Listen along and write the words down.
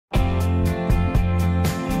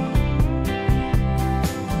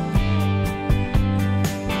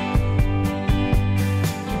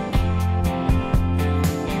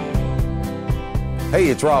Hey,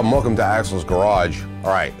 it's Rob, and welcome to Axel's Garage. All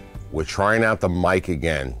right, we're trying out the mic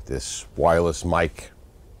again, this wireless mic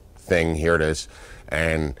thing, here it is.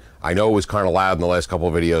 And I know it was kind of loud in the last couple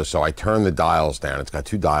of videos, so I turned the dials down. It's got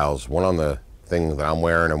two dials, one on the thing that I'm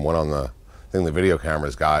wearing and one on the thing the video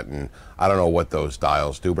camera's got, and I don't know what those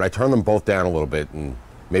dials do, but I turned them both down a little bit, and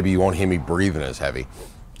maybe you won't hear me breathing as heavy.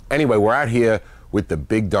 Anyway, we're out here with the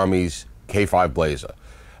Big Dummies K5 Blazer,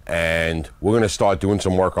 and we're gonna start doing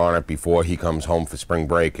some work on it before he comes home for spring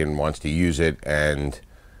break and wants to use it, and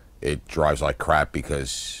it drives like crap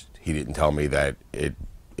because he didn't tell me that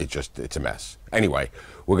it's a mess. Anyway,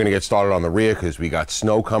 we're gonna get started on the rear because we got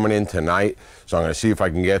snow coming in tonight, so I'm gonna see if I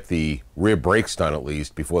can get the rear brakes done at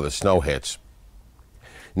least before the snow hits.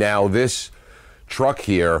 Now this truck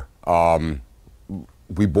here,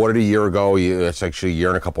 we bought it a year ago. It's actually a year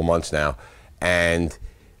and a couple months now, and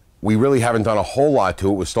we really haven't done a whole lot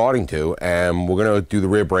to it. We're starting to, and we're gonna do the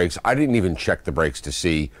rear brakes. I didn't even check the brakes to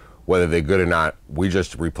see whether they're good or not. We're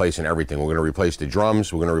just replacing everything. We're gonna replace the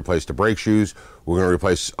drums, we're gonna replace the brake shoes, we're gonna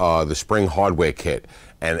replace the spring hardware kit.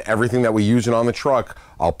 And everything that we're using on the truck,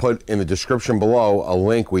 I'll put in the description below a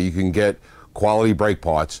link where you can get quality brake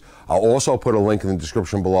parts. I'll also put a link in the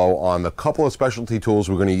description below on the couple of specialty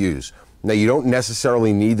tools we're gonna use. Now, you don't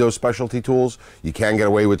necessarily need those specialty tools. You can get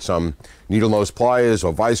away with some needle nose pliers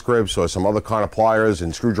or vice grips or some other kind of pliers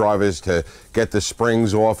and screwdrivers to get the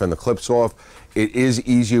springs off and the clips off. It is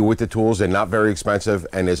easier with the tools. They're not very expensive,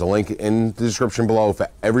 and there's a link in the description below for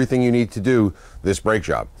everything you need to do this brake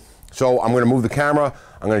job. So I'm gonna move the camera,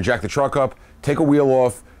 I'm gonna jack the truck up, take a wheel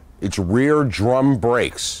off. It's rear drum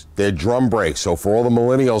brakes. They're drum brakes. So for all the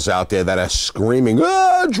millennials out there that are screaming,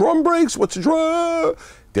 ah, drum brakes, what's a drum?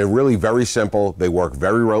 They're really very simple. They work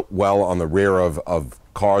very well on the rear of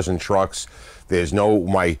cars and trucks. There's no,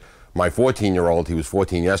 my 14-year-old, he was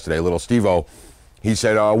 14 yesterday, little Steve-O, he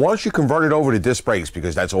said, why don't you convert it over to disc brakes,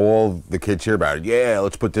 because that's all the kids hear about it. Yeah,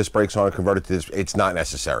 let's put disc brakes on and convert it to disc. It's not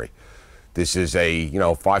necessary. This is a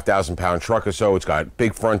 5,000-pound truck or so. It's got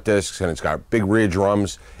big front discs and it's got big rear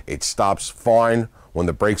drums. It stops fine when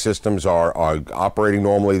the brake systems are operating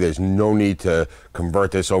normally. There's no need to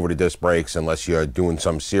convert this over to disc brakes unless you're doing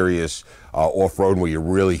some serious off-road where you're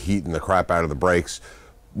really heating the crap out of the brakes.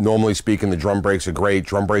 Normally speaking, the drum brakes are great.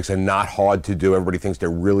 Drum brakes are not hard to do. Everybody thinks they're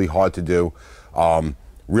really hard to do.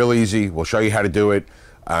 Real easy. We'll show you how to do it.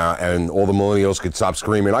 And all the millennials could stop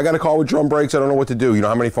screaming, I got a car with drum brakes, I don't know what to do. You know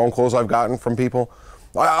how many phone calls I've gotten from people?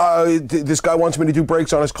 This guy wants me to do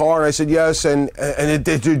brakes on his car, and I said yes, and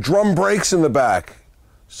there's drum brakes in the back.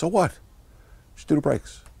 So what? Just do the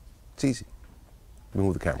brakes. It's easy. Let me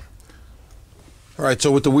move the camera. All right, so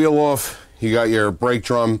with the wheel off, you got your brake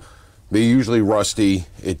drum. They're usually rusty.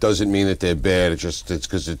 It doesn't mean that they're bad, it's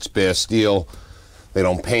because it's bare steel. They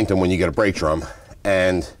don't paint them when you get a brake drum.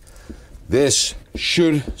 And this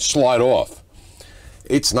should slide off.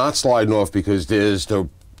 It's not sliding off because there's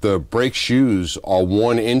the brake shoes are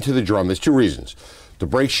worn into the drum. There's two reasons. The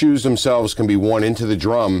brake shoes themselves can be worn into the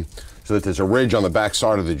drum so that there's a ridge on the back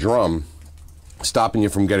side of the drum stopping you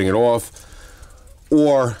from getting it off,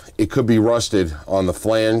 or it could be rusted on the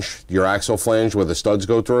flange, your axle flange where the studs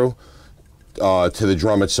go through to the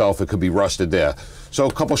drum itself. It could be rusted there. So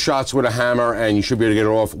a couple shots with a hammer and you should be able to get it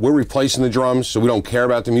off. We're replacing the drums, so we don't care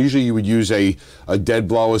about them. Usually you would use a dead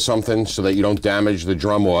blow or something so that you don't damage the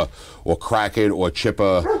drum or crack it or chip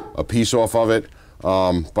a piece off of it. But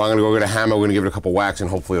I'm gonna go get a hammer, we're gonna give it a couple whacks and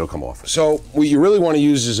hopefully it'll come off. So what you really wanna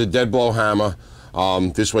use is a dead blow hammer.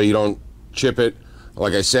 This way you don't chip it.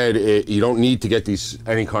 Like I said, you don't need to get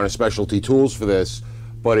any kind of specialty tools for this.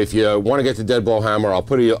 But if you want to get the dead blow hammer, I'll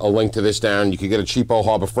put a link to this down. You can get a cheapo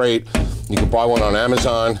Harbor Freight. You can buy one on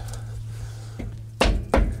Amazon. But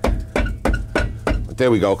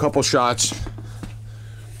there we go, a couple shots.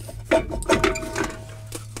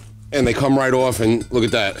 And they come right off, and look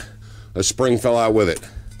at that. A spring fell out with it.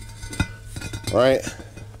 All right.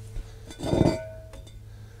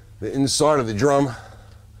 The inside of the drum.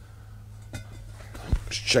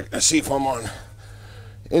 Let's check, let's see if I'm on.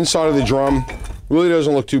 Inside of the drum. Really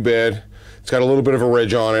doesn't look too bad. It's got a little bit of a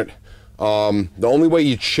ridge on it. The only way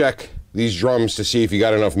you check these drums to see if you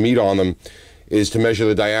got enough meat on them is to measure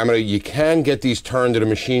the diameter. You can get these turned at a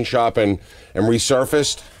machine shop and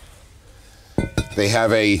resurfaced. They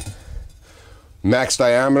have a max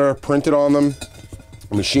diameter printed on them.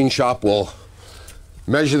 A machine shop will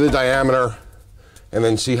measure the diameter and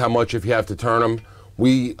then see how much if you have to turn them.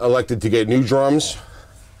 We elected to get new drums,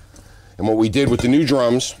 and what we did with the new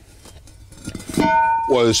drums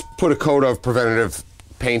was put a coat of preventative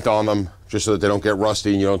paint on them just so that they don't get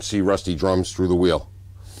rusty and you don't see rusty drums through the wheel.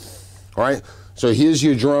 All right, so here's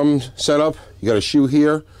your drum setup. You got a shoe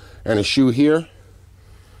here and a shoe here.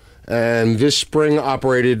 And this spring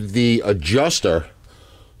operated the adjuster,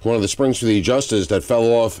 one of the springs for the adjusters that fell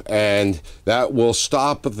off, and that will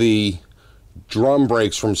stop the drum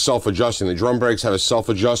brakes from self-adjusting. The drum brakes have a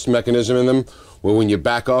self-adjust mechanism in them where when you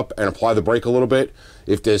back up and apply the brake a little bit,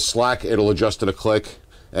 if there's slack, it'll adjust to the click,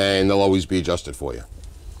 and they'll always be adjusted for you.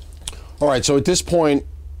 All right, so at this point,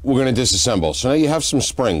 we're going to disassemble. So now you have some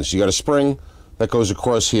springs. You got a spring that goes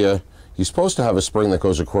across here. You're supposed to have a spring that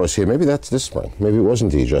goes across here. Maybe that's this spring. Maybe it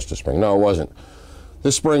wasn't the adjuster spring. No, it wasn't.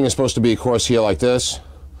 This spring is supposed to be across here like this.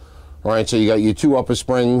 All right, so you got your two upper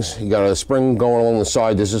springs. You got a spring going along the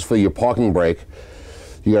side. This is for your parking brake.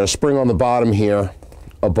 You got a spring on the bottom here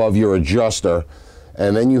above your adjuster.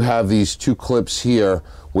 And then you have these two clips here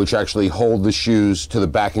which actually hold the shoes to the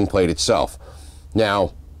backing plate itself.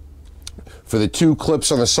 Now, for the two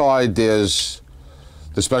clips on the side, there's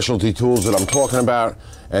the specialty tools that I'm talking about,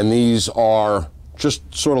 and these are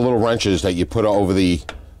just sort of little wrenches that you put over the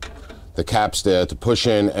caps there to push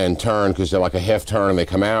in and turn, because they're like a half turn and they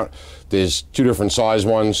come out. There's two different size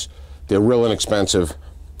ones. They're real inexpensive.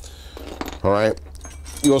 All right.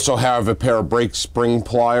 You also have a pair of brake spring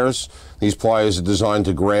pliers. These pliers are designed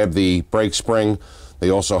to grab the brake spring. They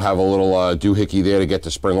also have a little doohickey there to get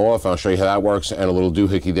the spring off. I'll show you how that works, and a little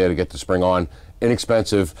doohickey there to get the spring on.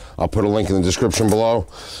 Inexpensive. I'll put a link in the description below.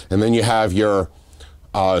 And then you have your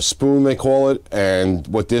spoon, they call it, and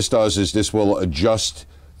what this does is this will adjust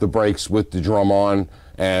the brakes with the drum on,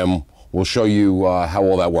 and we'll show you how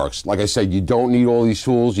all that works. Like I said, you don't need all these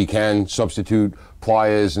tools. You can substitute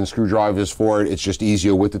pliers and screwdrivers for it. It's just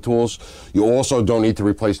easier with the tools. You also don't need to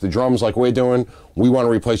replace the drums like we're doing. We want to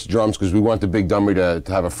replace the drums because we want the big dummy to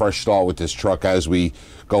have a fresh start with this truck as we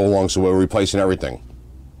go along, so we're replacing everything.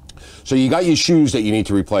 So you got your shoes that you need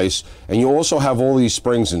to replace, and you also have all these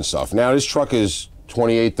springs and stuff. Now this truck is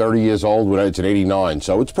 28, 30 years old. It's an 89,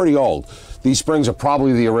 so it's pretty old. These springs are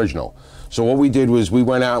probably the original. So what we did was we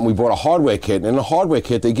went out and we bought a hardware kit, and in the hardware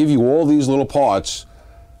kit they give you all these little parts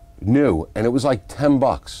new, and it was like 10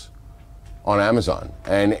 bucks on Amazon.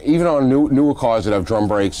 And even on newer cars that have drum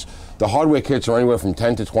brakes, the hardware kits are anywhere from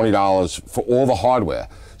 $10 to $20 for all the hardware.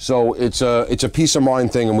 So it's a peace of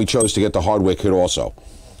mind thing, and we chose to get the hardware kit also.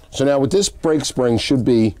 So now with this brake spring should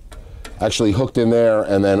be actually hooked in there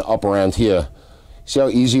and then up around here. See how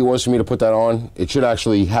easy it was for me to put that on? It should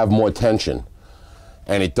actually have more tension,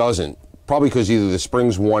 and it doesn't. Probably because either the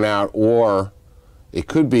spring's worn out, or it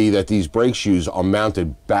could be that these brake shoes are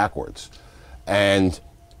mounted backwards. And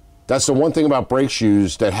that's the one thing about brake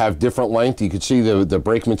shoes that have different length. You can see the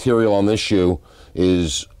brake material on this shoe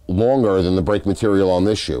is longer than the brake material on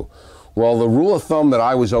this shoe. Well, the rule of thumb that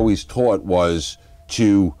I was always taught was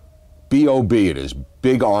to BOB it is,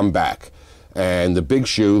 big on back. And the big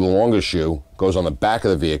shoe, the longer shoe, goes on the back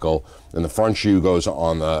of the vehicle, and the front shoe goes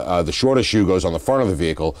on the shorter shoe goes on the front of the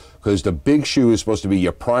vehicle, because the big shoe is supposed to be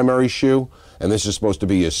your primary shoe, and this is supposed to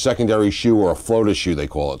be a secondary shoe, or a floater shoe they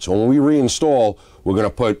call it. So when we reinstall, we're going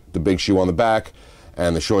to put the big shoe on the back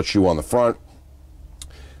and the short shoe on the front.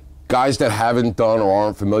 Guys that haven't done or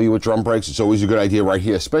aren't familiar with drum brakes, it's always a good idea right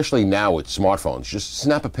here, especially now with smartphones. Just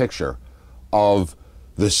snap a picture of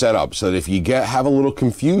the setup so that if you have a little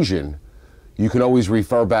confusion, you can always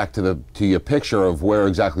refer back to your picture of where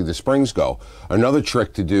exactly the springs go. Another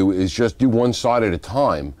trick to do is just do one side at a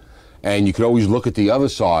time, and you can always look at the other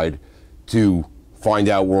side to find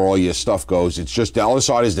out where all your stuff goes. It's just the other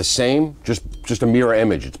side is the same, just a mirror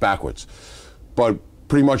image. It's backwards, but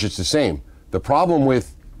pretty much it's the same. The problem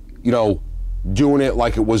with, you know, doing it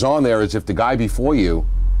like it was on there is if the guy before you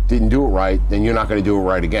didn't do it right, then you're not going to do it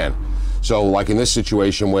right again. So like in this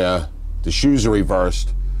situation where the shoes are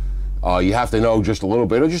reversed, you have to know just a little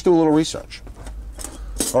bit, or just do a little research.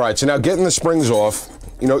 All right, so now getting the springs off,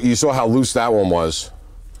 you know, you saw how loose that one was.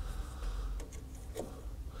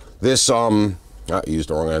 This, I used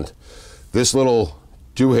the wrong end. This little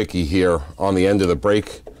doohickey here on the end of the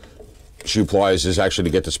brake shoe pliers is actually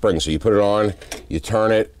to get the spring. So you put it on, you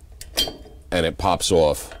turn it, and it pops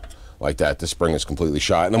off like that. The spring is completely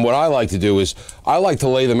shot. And then what I like to do is, I like to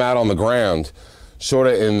lay them out on the ground, sort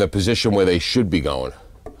of in the position where they should be going.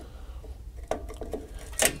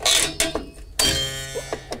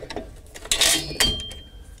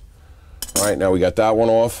 All right, now we got that one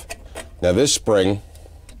off. Now this spring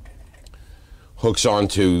hooks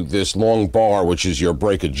onto this long bar, which is your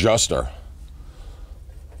brake adjuster.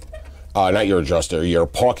 Not your adjuster, your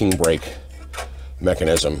parking brake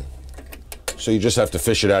mechanism. So you just have to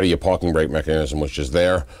fish it out of your parking brake mechanism, which is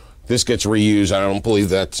there. This gets reused. I don't believe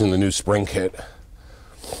that's in the new spring kit.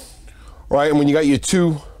 All right, and when you got your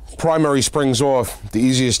two primary springs off, the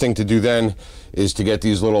easiest thing to do then is to get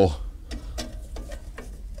these little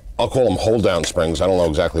I'll call them hold down springs. I don't know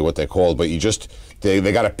exactly what they're called, but you just, they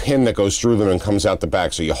got a pin that goes through them and comes out the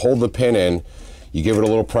back. So you hold the pin in, you give it a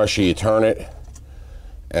little pressure, you turn it,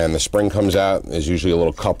 and the spring comes out. There's usually a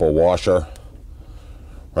little cup or washer,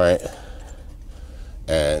 right?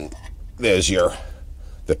 And there's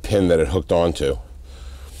the pin that it hooked onto.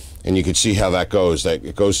 And you can see how that goes. That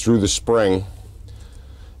it goes through the spring,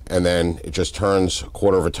 and then it just turns a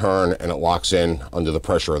quarter of a turn, and it locks in under the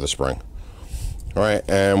pressure of the spring. All right,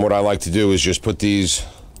 and what I like to do is just put these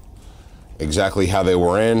exactly how they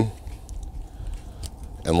were in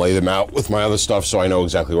and lay them out with my other stuff so I know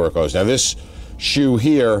exactly where it goes. Now this shoe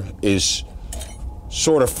here is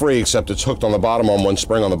sort of free, except it's hooked on the bottom on one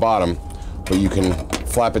spring on the bottom, but you can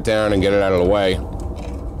flap it down and get it out of the way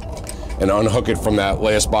and unhook it from that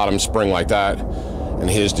last bottom spring like that. And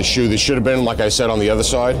here's the shoe. This should have been, like I said, on the other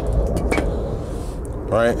side. All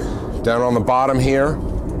right, down on the bottom here,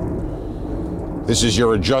 this is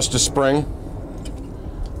your adjuster spring,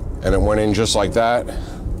 and it went in just like that.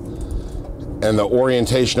 And the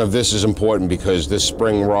orientation of this is important because this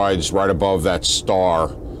spring rides right above that star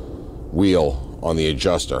wheel on the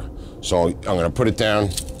adjuster. So I'm going to put it down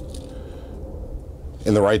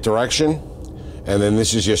in the right direction, and then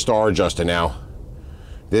this is your star adjuster. Now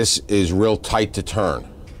this is real tight to turn,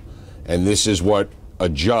 and this is what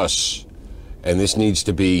adjusts, and this needs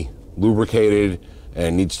to be lubricated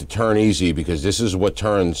and needs to turn easy, because this is what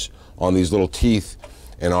turns on these little teeth,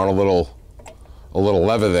 and on a little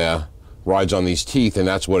lever there rides on these teeth, and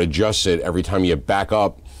that's what adjusts it every time you back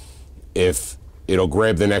up. If it'll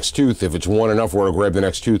grab the next tooth, if it's worn enough where it'll grab the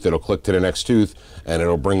next tooth, it'll click to the next tooth, and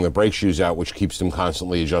it'll bring the brake shoes out, which keeps them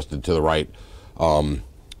constantly adjusted to the right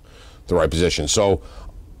position. So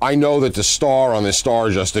I know that the star on this star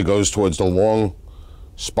adjuster goes towards the long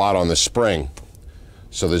spot on the spring,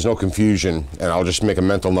 so there's no confusion, and I'll just make a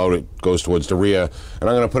mental note it goes towards the rear. And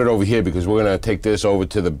I'm going to put it over here because we're going to take this over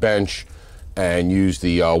to the bench and use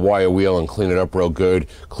the wire wheel and clean it up real good,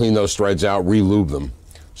 clean those threads out, re-lube them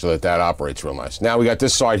so that that operates real nice. Now we got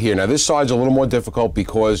this side here. Now this side's a little more difficult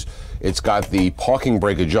because it's got the parking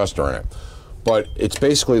brake adjuster in it, but it's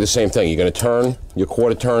basically the same thing. You're going to turn your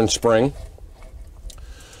quarter turn spring,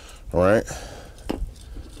 all right,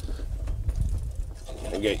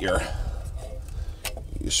 and get your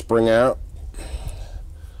spring out.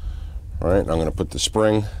 All right, I'm going to put the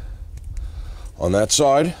spring on that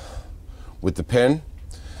side with the pin,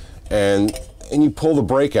 and you pull the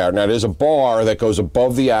brake out. Now there's a bar that goes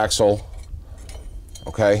above the axle,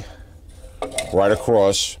 okay, right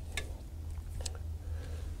across,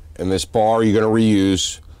 and this bar you're going to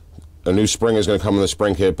reuse. A new spring is going to come in the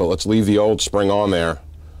spring kit, but let's leave the old spring on there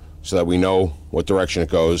so that we know what direction it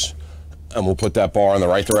goes, and we'll put that bar in the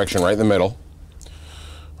right direction right in the middle.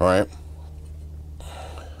 All right.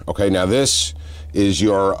 Okay, now this is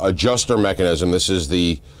your adjuster mechanism. This is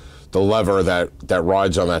the lever that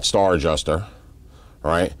rides on that star adjuster.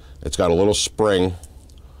 All right. It's got a little spring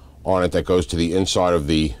on it that goes to the inside of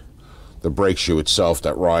the brake shoe itself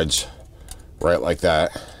that rides right like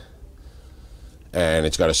that. And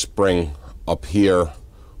it's got a spring up here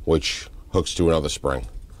which hooks to another spring.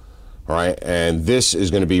 All right. And this is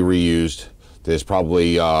going to be reused. There's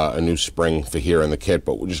probably a new spring for here in the kit,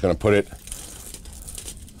 but we're just going to put it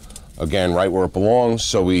again right where it belongs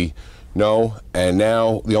so we know. And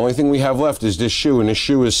now the only thing we have left is this shoe, and this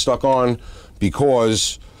shoe is stuck on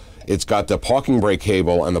because it's got the parking brake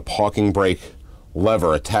cable and the parking brake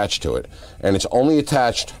lever attached to it, and it's only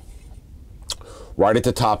attached right at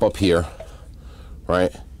the top up here,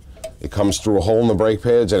 right? It comes through a hole in the brake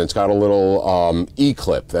pads, and it's got a little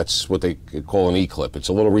E-clip. That's what they call an E-clip. It's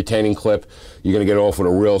a little retaining clip. You're going to get it off with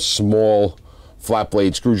a real small flat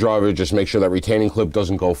blade screwdriver. Just make sure that retaining clip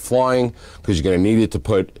doesn't go flying, because you're going to need it to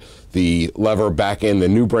put the lever back in the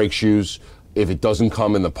new brake shoes. If it doesn't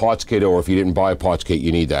come in the parts kit, or if you didn't buy a parts kit,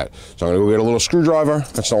 you need that. So I'm going to go get a little screwdriver.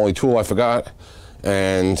 That's the only tool I forgot.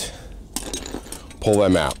 And pull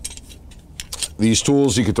them out. These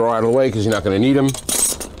tools you can throw out of the way because you're not going to need them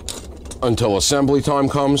until assembly time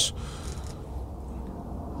comes.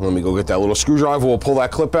 Let me go get that little screwdriver. We'll pull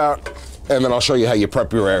that clip out, and then I'll show you how you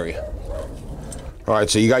prep your area. All right,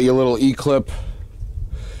 so you got your little E-clip.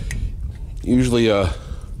 Usually a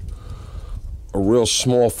real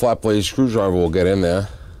small flat blade screwdriver will get in there,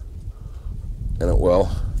 and it will.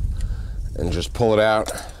 And just pull it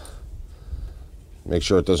out. Make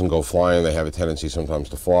sure it doesn't go flying. They have a tendency sometimes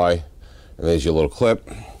to fly. And there's your little clip.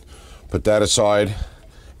 Put that aside.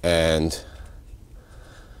 And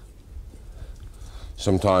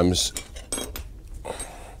sometimes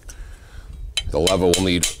the lever will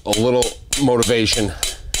need a little motivation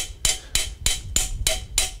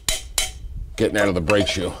getting out of the brake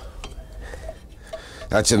shoe.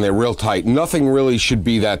 That's in there real tight. Nothing really should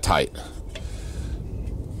be that tight.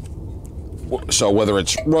 So whether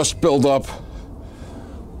it's rust buildup,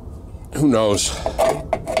 who knows?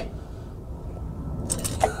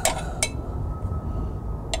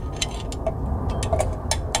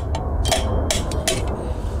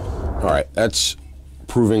 All right, that's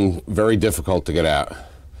proving very difficult to get out.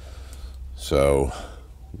 So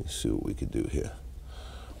let me see what we could do here.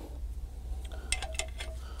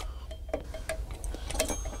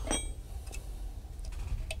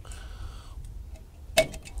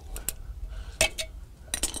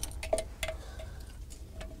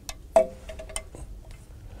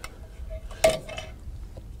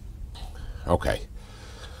 Okay.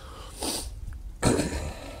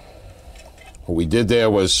 What we did there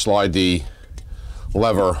was slide the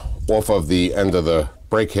lever off of the end of the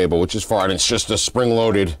brake cable, which is fine. It's just a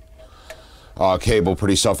spring-loaded cable,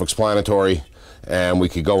 pretty self-explanatory. And we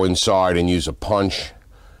could go inside and use a punch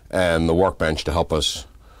and the workbench to help us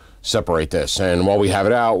separate this. And while we have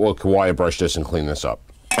it out, we'll wire brush this and clean this up.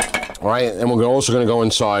 All right, and we're also going to go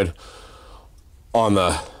inside on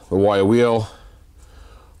the wire wheel.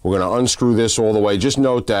 We're going to unscrew this all the way. Just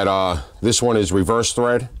note that this one is reverse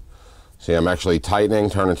thread. See, I'm actually tightening,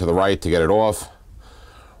 turning to the right to get it off.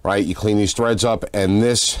 Right, you clean these threads up, and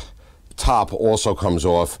this top also comes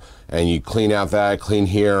off, and you clean out that, clean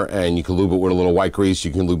here, and you can lube it with a little white grease.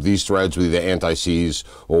 You can lube these threads with either anti-seize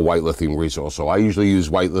or white lithium grease also. I usually use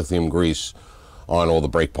white lithium grease on all the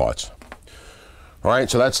brake parts. All right,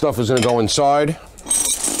 so that stuff is going to go inside.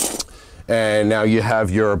 And now you have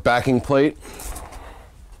your backing plate.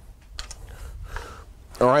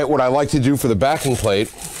 All right, what I like to do for the backing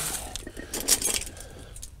plate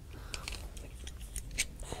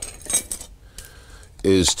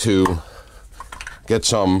is to get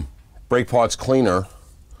some brake parts cleaner.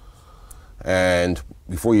 And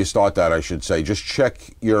before you start that, I should say, just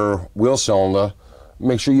check your wheel cylinder.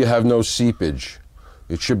 Make sure you have no seepage.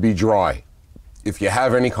 It should be dry. If you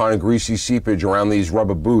have any kind of greasy seepage around these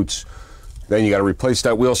rubber boots, then you got to replace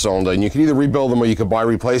that wheel cylinder. And you can either rebuild them or you can buy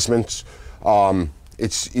replacements.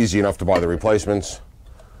 It's easy enough to buy the replacements.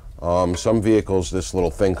 Some vehicles, this little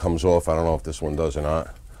thing comes off. I don't know if this one does or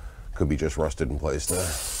not. Could be just rusted in place there.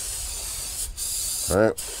 All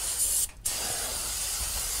right.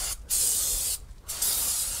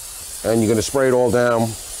 And you're going to spray it all down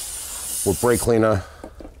with brake cleaner.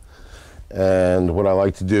 And what I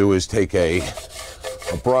like to do is take a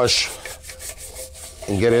brush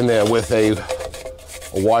and get in there with a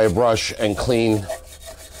wire brush and clean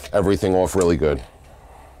everything off really good.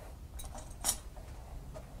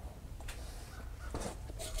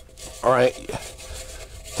 All right,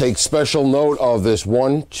 take special note of this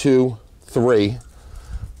 1, 2, 3,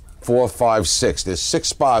 4, 5, 6. There's 6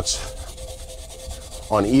 spots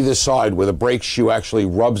on either side where the brake shoe actually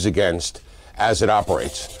rubs against as it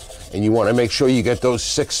operates. And you want to make sure you get those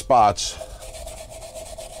 6 spots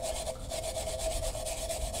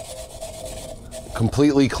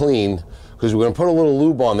completely clean, because we're going to put a little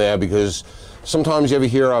lube on there, because sometimes you ever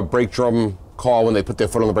hear a brake drum call when they put their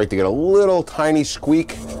foot on the brake, they get a little tiny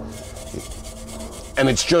squeak. And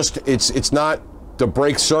it's just, it's not the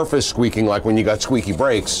brake surface squeaking like when you got squeaky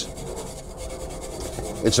brakes.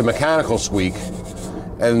 It's a mechanical squeak,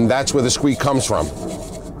 and that's where the squeak comes from.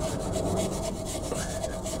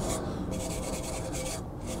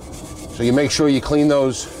 So you make sure you clean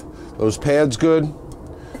those pads good.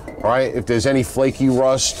 All right, if there's any flaky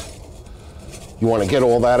rust, you want to get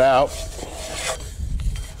all that out.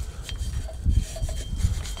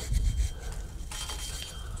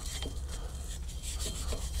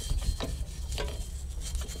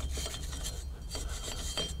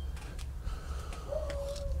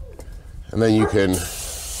 And then you can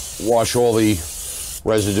wash all the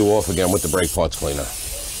residue off again with the brake parts cleaner.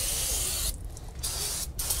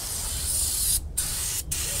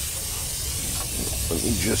 Let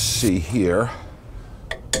me just see here.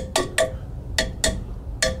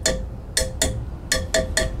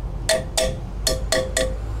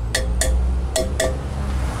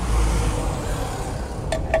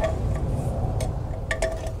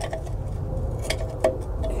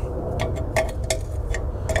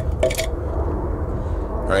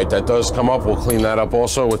 All right, that does come up. We'll clean that up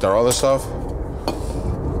also with our other stuff.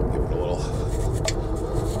 Give it a little.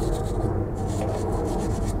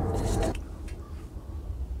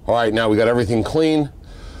 All right, now we got everything clean.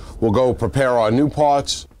 We'll go prepare our new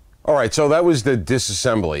parts. All right, so that was the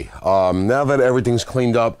disassembly. Now that everything's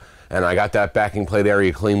cleaned up and I got that backing plate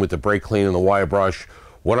area clean with the brake clean and the wire brush,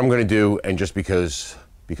 what I'm gonna do, and just because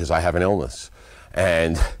I have an illness,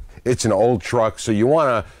 and it's an old truck, so you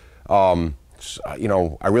wanna you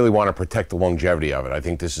know, I really want to protect the longevity of it. I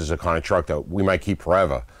think this is a kind of truck that we might keep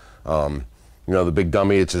forever. You know, the big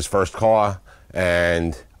dummy, it's his first car,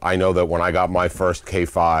 and I know that when I got my first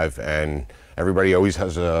K5, and everybody always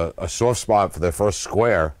has a soft spot for their first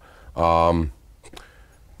square,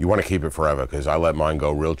 you want to keep it forever, because I let mine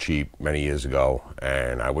go real cheap many years ago,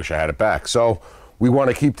 and I wish I had it back. So we want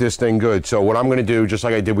to keep this thing good. So what I'm going to do, just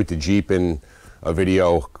like I did with the Jeep in a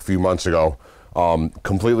video a few months ago,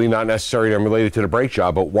 completely not necessary and related to the brake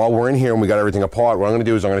job, but while we're in here and we got everything apart, what I'm going to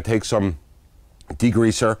do is I'm going to take some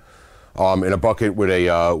degreaser in a bucket with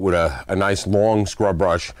a nice long scrub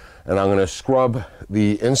brush, and I'm going to scrub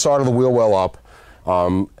the inside of the wheel well up.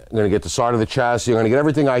 I'm going to get the side of the chassis. I'm going to get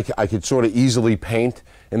everything I could sort of easily paint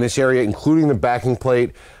in this area, including the backing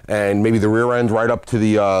plate and maybe the rear end right up to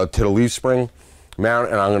the leaf spring mount,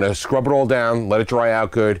 and I'm going to scrub it all down, let it dry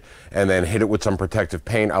out good, and then hit it with some protective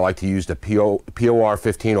paint. I like to use the POR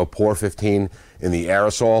 15 or POR 15 in the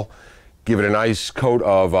aerosol. Give it a nice coat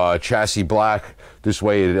of chassis black. This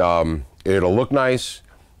way it'll look nice,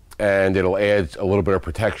 and it'll add a little bit of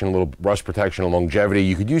protection, a little rust protection and longevity.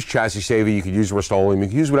 You could use Chassis Saver, you could use Rust-Oleum, you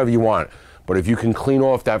could use whatever you want. But if you can clean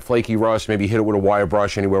off that flaky rust, maybe hit it with a wire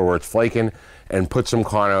brush anywhere where it's flaking, and put some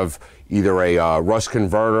kind of either a rust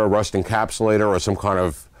converter, rust encapsulator, or some kind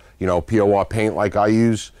of, you know, POR paint like I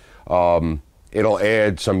use, it'll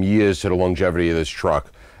add some years to the longevity of this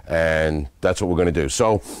truck. And that's what we're going to do.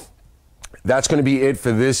 So that's going to be it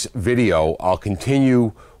for this video. I'll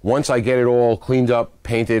continue once I get it all cleaned up,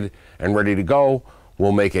 painted, and ready to go.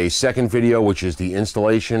 We'll make a second video, which is the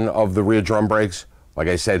installation of the rear drum brakes. Like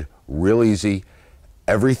I said, real easy.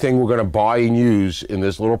 Everything we're going to buy and use in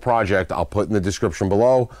this little project, I'll put in the description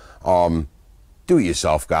below. Do it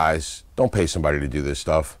yourself, guys. Don't pay somebody to do this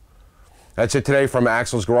stuff. That's it today from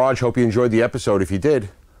Axel's Garage. Hope you enjoyed the episode. If you did,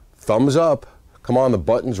 thumbs up. Come on, the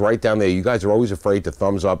button's right down there. You guys are always afraid to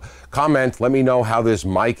thumbs up. Comment, let me know how this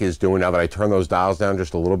mic is doing now that I turn those dials down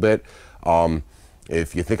just a little bit.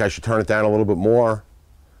 If you think I should turn it down a little bit more,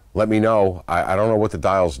 let me know. I don't know what the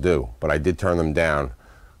dials do, but I did turn them down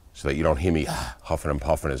so that you don't hear me huffing and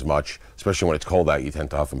puffing as much. Especially when it's cold out, you tend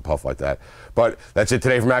to huff and puff like that. But that's it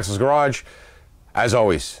today from Axel's Garage. As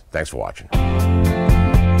always, thanks for watching.